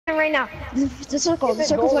right now. The circle's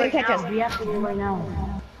going to catch us. We have to go right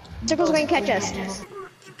now. Circle's going to catch us.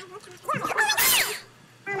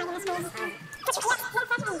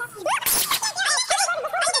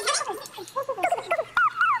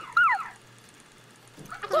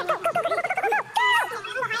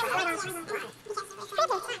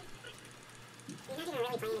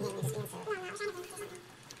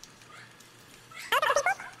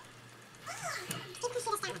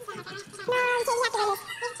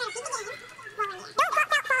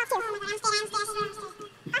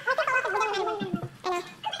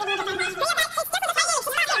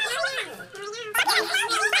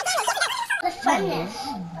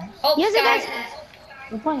 Oh, yes, guys.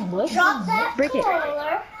 We're playing what? Drop that Break it.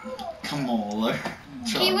 Come on.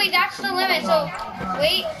 Okay, wait, that's the limit. So,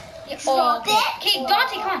 wait. Drop it. Okay,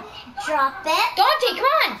 Dante, come on. Drop it. Dante,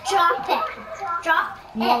 come on. Drop it. Drop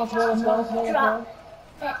it. Let's go. Drop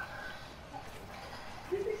it.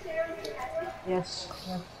 Yes.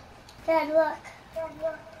 Dad, look. Oh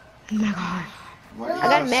my god. I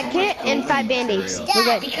got a med kit and 5 band-aids. We're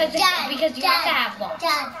good. Because you have to have one.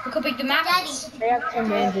 Dad. Look how big the map is. They have 10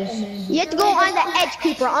 bandages. You have to go on the edge,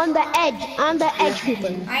 Cooper. On the edge,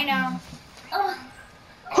 Cooper. I know. Oh,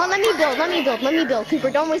 Hold on, let me build. Cooper,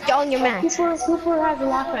 don't waste all your mats. Cooper has a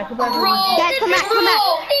lockback. Bro, Guys, come back. Look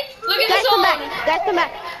at Guys, this come one. back. Guys, come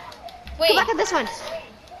back. Wait, Come back at this one.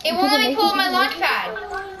 it won't let me pull up my launch pad.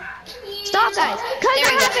 Stop, guys. Cause There I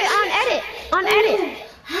we have it on edit.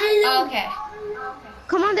 Oh, okay.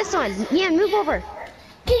 Come on this one. Yeah, move over.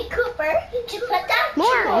 okay, Cooper, to put that More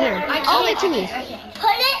controller, here. I All the way can't. to me. I can't.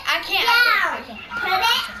 put it I can't. down. Put it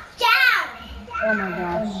down. Oh my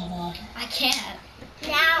gosh. I can't.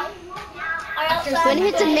 Now. Or else When it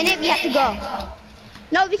hits a minute, we have to go.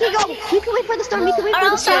 No, we can go. We can wait for the storm. We can wait for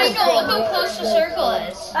the I storm. know. Look how close the circle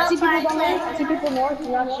is. See people down there? See people north?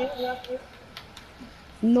 Not shoot.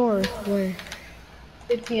 North, where?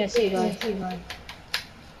 15 I see, guys.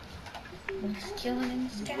 Killing in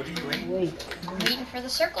the sky. What are you doing? Wait. Waiting for the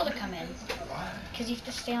circle to come in. Because you have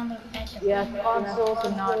to stay on the edge of Yeah, console to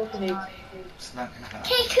not take. It's not gonna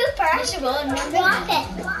happen. Okay, Cooper. Yes, it will. Drop it.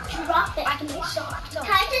 Drop it. I can make so.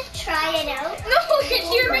 Can I just try it out? No, because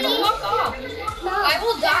you're going to walk off. I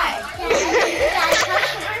will die.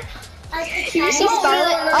 You see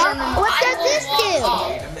Scarlet? No. What does this I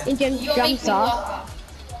do? It just You'll make jumps me off. walk off.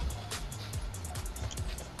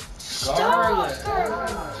 Scarlet.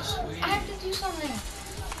 I have to do something.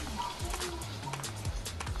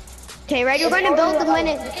 Okay, ready? We're going to build the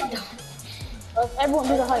minute. Everyone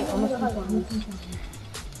do the height.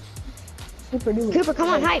 Super do it. Cooper, come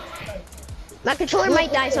on, hype. My controller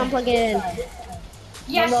might die, so I'm plugging it in.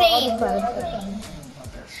 Yeah, same.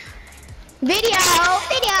 Video,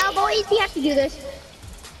 boys. We have to do this.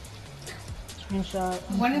 Screenshot.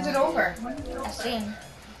 When is it over? Soon.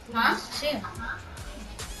 Huh? Soon.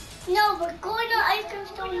 No, we're going to ice cream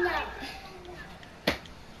store now.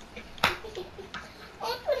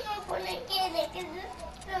 I'm not going to get it because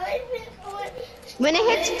the ice cream store. When it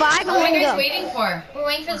hits 5, I'm What are going you to guys go. waiting for? We're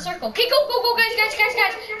waiting for the circle. Okay, go, guys,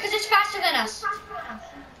 because it's faster than us.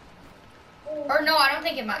 Or no, I don't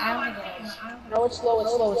think it is. No, it's slow.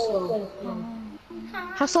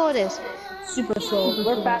 How slow it is? Super slow.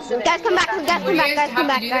 We're faster. Guys, come back.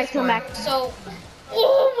 Guys, come back. So,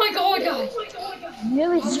 oh my god, guys.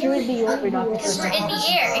 Nearly screwed the over, Dr. Because we're in the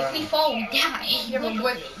air. If we fall, we die. Yeah, but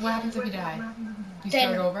what happens if you die? You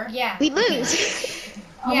Then, start over? Yeah. We lose.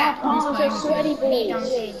 Yeah. My palms are sweaty, Me, please.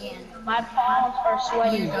 Dante again. My palms are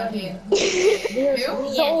sweaty. Dante. They're You?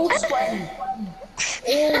 so sweaty.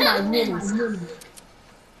 Oh my goodness.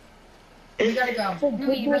 You gotta go.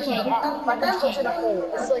 No, you can't. My controls in a hole.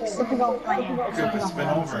 It's like slipping off my hand. Dude, it's been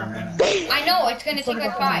over a minute. I know, it's gonna take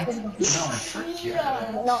like 5. No, frick you.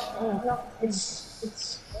 No, it's.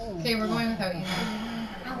 Okay, we're going without you.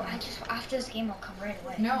 No, after this game, I'll come right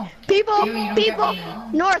away. No. People, You don't get me.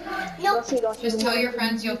 north. Just tell your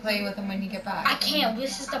friends you'll play with them when you get back. I can't.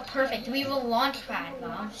 This is the perfect. We have a launch pad,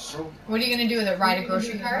 Mom. What are you gonna do with it? Ride a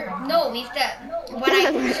grocery cart? No, we have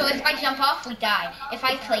to. So if I jump off, we die. If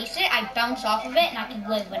I place it, I bounce off of it, and I can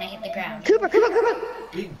live when I hit the ground. Cooper.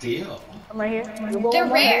 Big deal. I'm right here. They're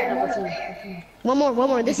rare. One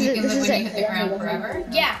more. This You is can live when you it. hit the ground forever?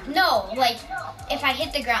 Yeah, no, like if I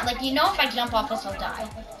hit the ground, like if I jump off this, I'll die.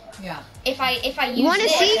 Yeah. If I use You want to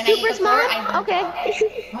this see and I hit Cooper's the floor, I mom? won't Okay. die.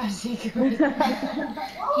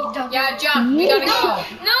 Yeah, jump. We gotta go.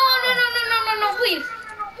 No, please.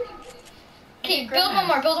 Okay, build one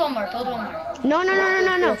more. No.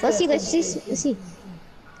 Let's see.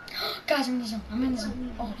 Guys, I'm in the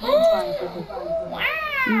zone. Oh.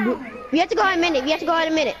 Wow. We have to go in a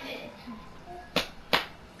minute.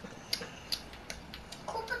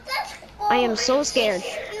 Cooper, I am so scared.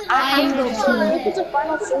 If it's a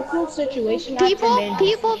final circle situation, People,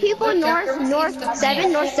 Look, north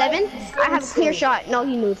 7, north 7. I have a clear shot. No,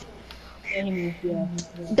 he moved.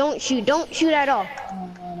 Don't shoot at all.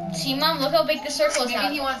 See, Mom, look how big the circle is now.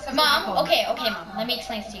 Maybe he wants some Mom, apple. okay, Mom, let me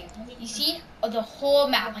explain this to you. You see the whole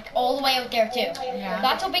map, like all the way out there too. Yeah.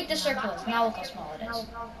 That's how big the circle is. Now look how small it is.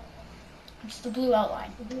 It's the blue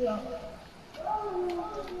outline.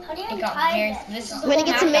 How do you It got tie very. that? This is the When whole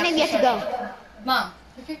it gets a map, minute, we that's have the to go. circle. Mom,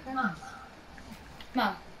 Okay, come on.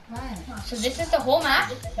 Mom. What? So this is the whole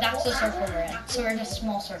map. That's the circle we're in. So we're in a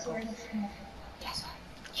small circle. Guess what?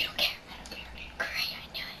 You don't care. I don't care. Great, I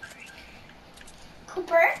knew it.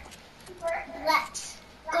 Cooper, let's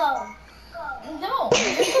go. No,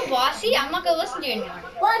 you're so bossy. I'm not gonna listen to you anymore.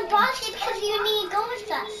 Well, I'm bossy because you need to go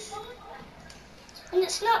with us. And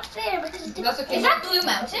it's not fair because That's okay. Is that Blue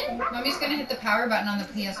Mountain? Mommy's gonna hit the power button on the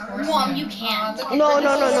PS4. Mom, soon. you can't. Oh, No.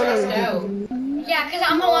 stressed out. Yeah, because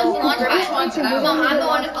I'm the one with the launch Grace pad. wants out. Mom, I'm the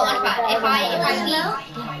one with the launch pad. If I leave.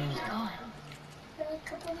 for a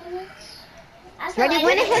couple minutes. Ready?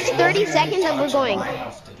 When it hits 30 seconds, then we're going. I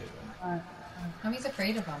have to do. Mommy's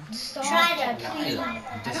afraid of him. Try to please.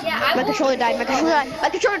 Yeah, I My will. controller died. My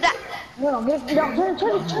controller died.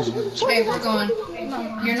 Okay, we're going.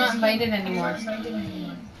 You're not invited anymore.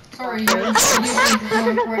 Sorry, you're more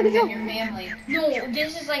important than your family. No,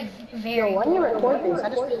 this is like very. Why do you record this? I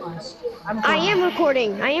just realized. I am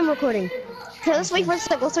recording. Okay, let's wait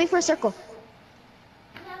for a circle.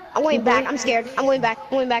 I'm going back. I'm scared. I'm going back.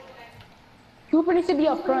 Cooper needs to be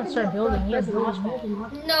up front and start building. He has launch pad.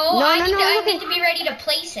 No, I need to be ready to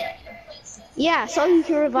place it. Yeah, so you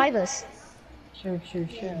can revive us. Sure.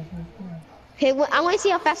 Okay, well, I want to see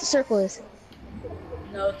how fast the circle is.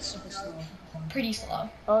 No, it's super slow. Pretty slow.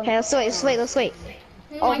 Okay, let's wait.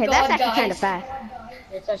 Oh my Okay, God, that's actually guys. kind of fast.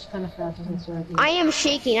 It's actually kind of fast. It's right here. I am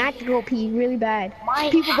shaking. I have to go pee really bad.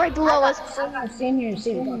 People right below us. Same here.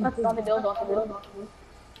 Don't they build.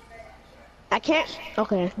 I can't.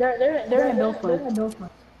 Okay. They're in a build fight.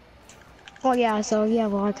 Oh yeah. So yeah, a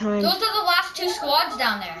lot of time. Those are the last two squads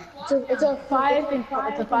down there. It's a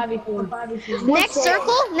 5v4. Next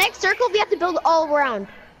circle. We have to build all around.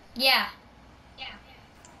 Yeah.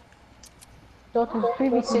 So it's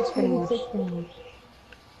 3v6 pretty much.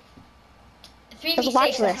 3v6,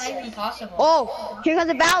 watch that's list. not even possible. Oh, here comes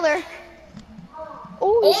the Bowler. Oh,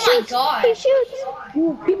 Oh he my shoots. God. He shoots.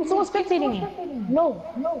 People, someone's spectating me. No.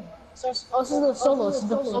 So, this is the solo. This is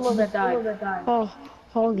the solo that died. Oh,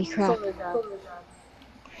 holy crap.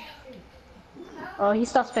 Oh, he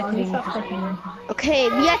stopped spectating me. Okay,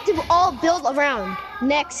 we have to all build around.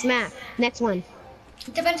 Next map. Next one.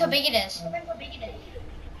 Depends how big it is.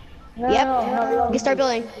 Yep. You start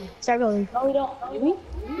building. No, we don't. Do we?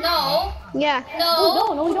 No. Yeah.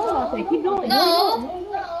 No. No, we don't. Nothing. Keep going. No.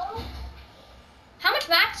 How much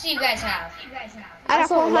max do you guys have? I got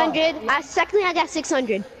saw a lot. 400. Secondly, I got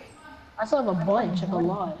 600. I still have a bunch, like a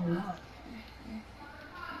lot.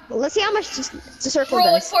 Let's see how much the circle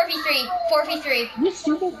Bro, it's does. 4v3. You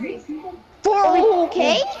stupid?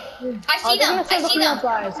 4K? I see them. I see them.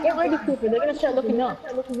 Guys, get ready, Cooper. They're gonna start looking up.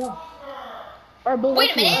 Or build Wait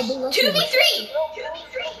a up to us. minute. 2v3.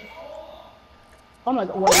 Oh my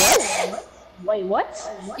god. What? Wait, what?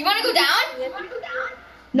 You want to go down?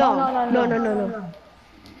 No.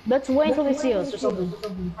 Let's wait until they see us or something.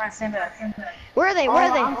 Alright, stand back. Where are they?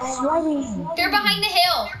 I'm sweating. They're behind the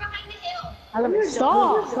hill.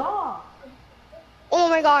 Stop. Oh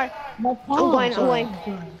my god. My I'm going.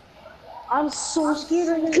 I'm so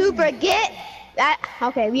scared. Cooper, get that.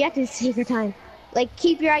 Okay, we have to take our time. Like,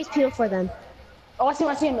 keep your eyes peeled for them. Oh, I see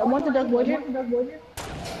him. I want the Doug Woodger.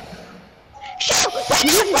 Shoot!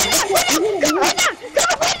 Right now!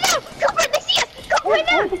 Cooper, they see us! Go right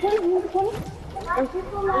now!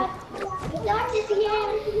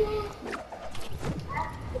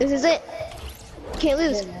 This is it. Can't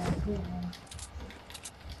lose.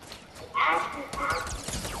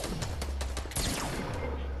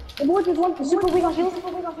 The board is one super weak on shield.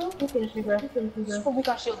 Super weak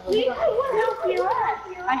on shield.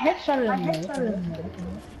 I headshotted him.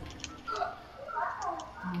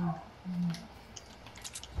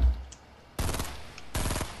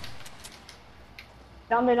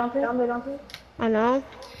 Down there. I know.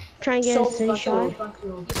 Try and get a city shot.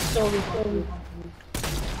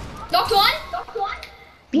 Knocked one.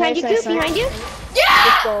 Behind you, Coop, behind you.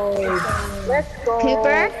 Yeah! Let's go.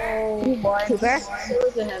 Cooper. Yeah!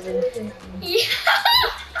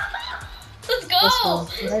 Let's go!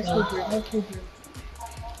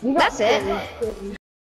 That's it.